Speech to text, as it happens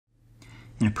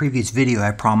In a previous video, I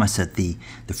promised that the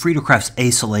Friedel-Crafts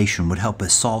acylation would help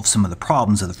us solve some of the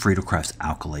problems of the Friedel-Crafts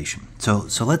alkylation. So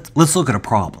let's look at a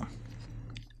problem.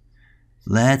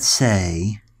 Let's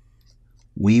say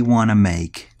we want to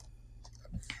make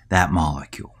that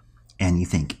molecule. And you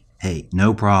think, hey,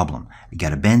 no problem. You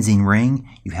got a benzene ring.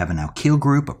 You have an alkyl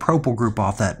group, a propyl group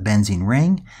off that benzene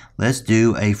ring. Let's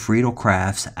do a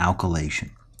Friedel-Crafts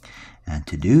alkylation. And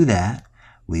to do that,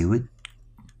 we would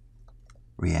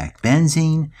react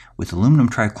benzene with aluminum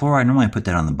trichloride. Normally I put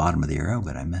that on the bottom of the arrow,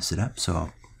 but I messed it up, so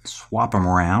I'll swap them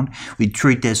around. We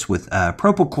treat this with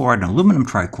propyl chloride and aluminum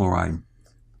trichloride,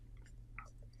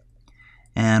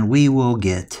 and we will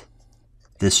get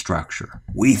this structure,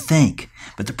 we think.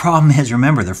 But the problem is,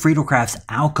 remember, the Friedel-Crafts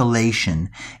alkylation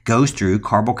goes through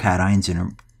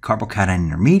carbocation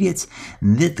intermediates,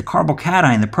 and that the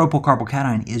carbocation, the propyl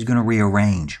carbocation, is going to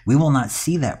rearrange. We will not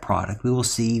see that product. We will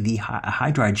see the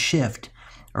hydride shift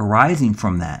arising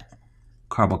from that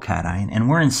carbocation, and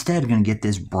we're instead going to get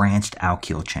this branched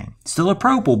alkyl chain. Still a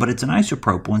propyl, but it's an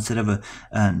isopropyl instead of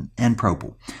an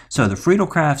N-propyl. So the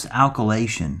Friedel-Crafts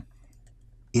alkylation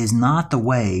is not the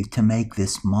way to make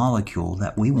this molecule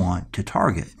that we want to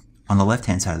target on the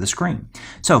left-hand side of the screen.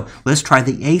 So let's try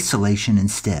the acylation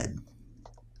instead.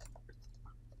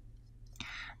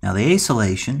 Now the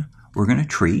acylation, we're going to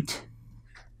treat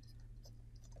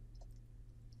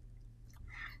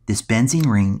this benzene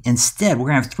ring. Instead, we're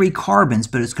going to have 3 carbons,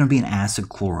 but it's going to be an acid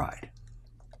chloride.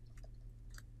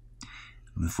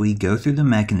 If we go through the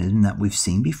mechanism that we've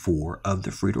seen before of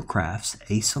the Friedel-Crafts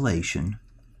acylation,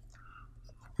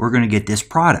 we're going to get this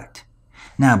product.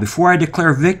 Now, before I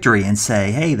declare victory and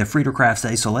say, hey, the Friedel-Crafts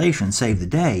acylation saved the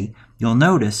day, you'll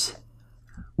notice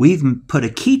we've put a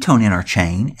ketone in our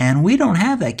chain, and we don't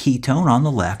have that ketone on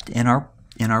the left in our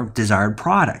desired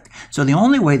product. So the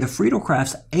only way the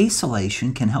Friedel-Crafts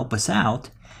acylation can help us out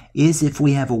is if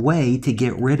we have a way to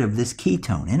get rid of this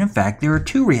ketone. And in fact, there are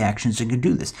 2 reactions that can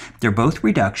do this. They're both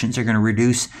reductions. They're going to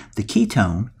reduce the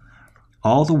ketone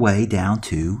all the way down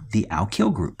to the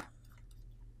alkyl group,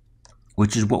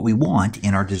 which is what we want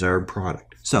in our desired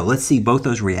product. So let's see both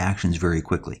those reactions very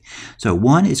quickly. So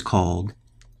one is called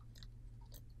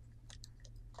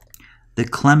the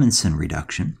Clemmensen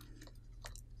reduction.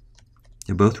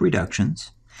 They're both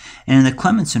reductions. And in the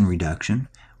Clemmensen reduction,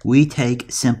 we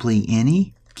take simply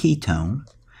any ketone,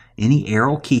 any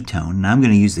aryl ketone, and I'm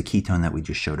going to use the ketone that we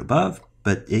just showed above,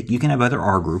 but you can have other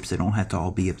R groups. They don't have to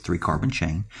all be a 3-carbon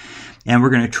chain. And we're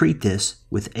going to treat this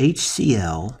with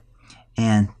HCl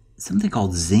and something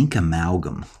called zinc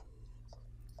amalgam,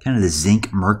 kind of the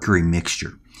zinc-mercury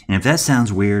mixture. And if that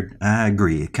sounds weird, I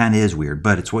agree. It kind of is weird,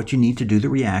 but it's what you need to do the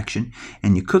reaction.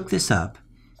 And you cook this up,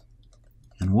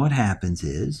 and what happens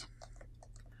is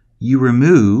you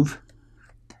reduce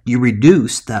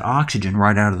that oxygen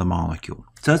right out of the molecule.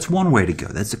 So that's one way to go.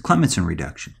 That's the Clemmensen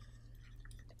reduction.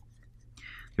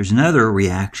 There's another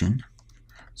reaction.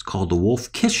 It's called the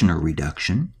Wolff-Kishner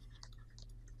reduction.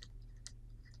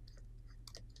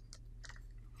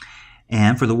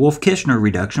 And for the Wolff-Kishner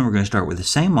reduction, we're going to start with the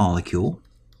same molecule.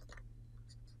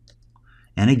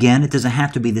 And again, it doesn't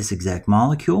have to be this exact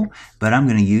molecule, but I'm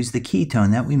going to use the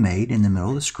ketone that we made in the middle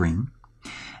of the screen.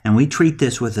 And we treat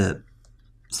this with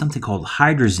something called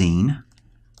hydrazine,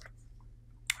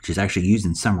 which is actually used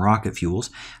in some rocket fuels.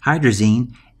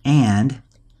 Hydrazine and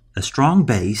a strong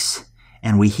base,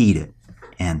 and we heat it.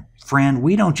 And friend,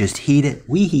 we don't just heat it,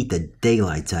 we heat the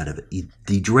daylights out of it.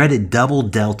 The dreaded double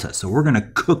delta. So we're going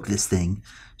to cook this thing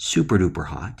super duper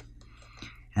hot.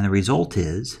 And the result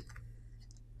is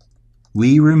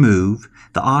we remove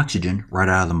the oxygen right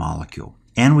out of the molecule,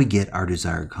 and we get our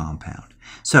desired compound.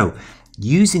 So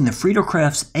using the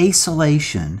Friedel-Crafts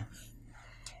acylation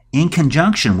in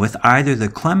conjunction with either the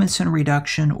Clemmensen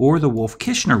reduction or the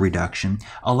Wolff-Kishner reduction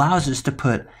allows us to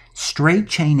put straight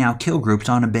chain alkyl groups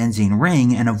on a benzene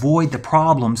ring and avoid the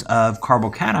problems of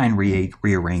carbocation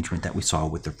rearrangement that we saw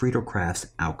with the Friedel-Crafts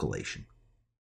alkylation.